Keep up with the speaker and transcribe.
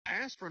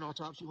asked for an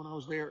autopsy when I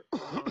was there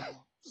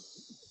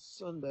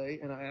Sunday,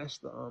 and I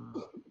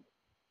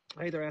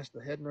either asked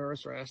the head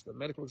nurse or asked the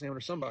medical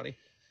examiner, somebody,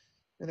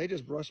 and they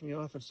just brushed me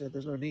off and said,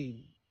 "There's no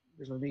need.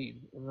 There's no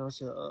need." And I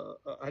said,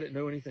 "I didn't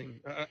know anything.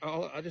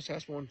 I just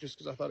asked for one just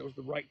because I thought it was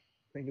the right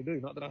thing to do.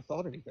 Not that I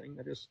thought anything.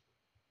 I just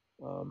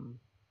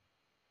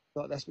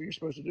thought that's what you're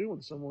supposed to do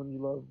when someone you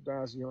love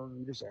dies young.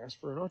 You just ask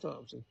for an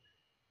autopsy."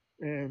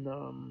 And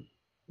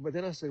but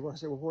then I said, well,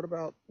 what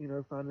about,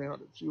 finding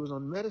out if she was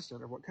on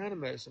medicine or what kind of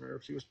medicine or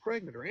if she was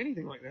pregnant or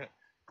anything like that?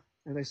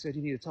 And they said,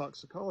 you need a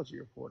toxicology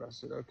report. I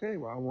said, okay,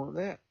 well, I want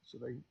that. So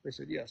they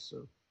said yes.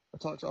 So a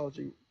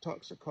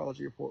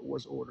toxicology report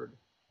was ordered,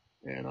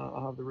 and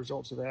I'll have the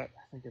results of that.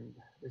 I think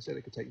they said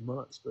it could take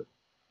months, but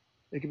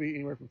it could be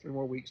anywhere from 3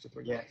 more weeks to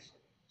 3 months.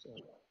 So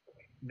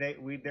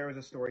there was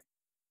a story.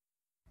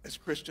 As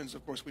Christians,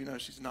 of course, we know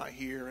she's not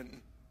here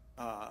and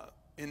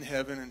in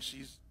heaven, and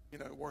she's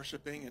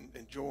worshiping and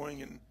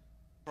enjoying, and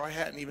probably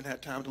hadn't even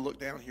had time to look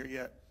down here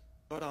yet.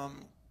 But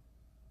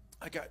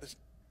I got this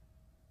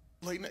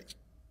lay next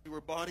to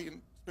her body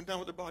and spent time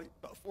with her body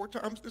about 4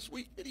 times this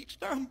week, and each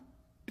time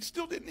it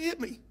still didn't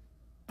hit me.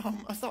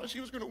 I thought she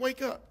was going to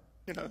wake up.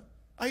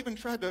 I even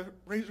tried to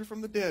raise her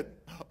from the dead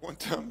one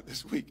time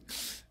this week,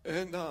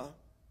 and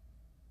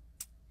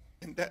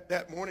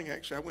that morning,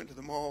 actually, I went to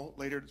the mall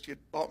later. She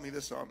had bought me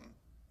this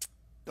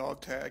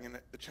dog tag, and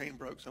the chain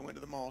broke, so I went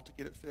to the mall to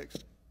get it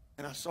fixed.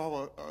 And I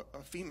saw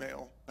a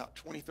female about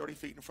 20, 30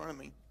 feet in front of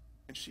me,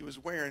 and she was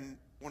wearing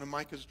one of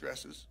Mica's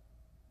dresses.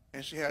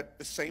 And she had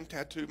the same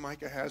tattoo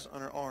Mica has on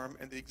her arm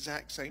and the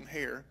exact same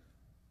hair.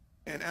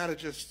 And out of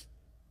just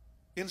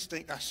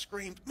instinct, I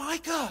screamed,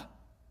 "Mica!"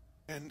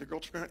 And the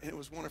girl turned around, and it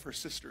was one of her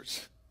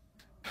sisters.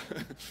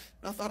 And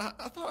I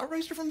thought I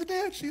raised her from the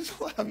dead. She's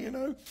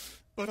alive,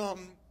 But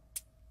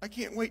I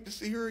can't wait to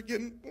see her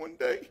again one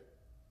day.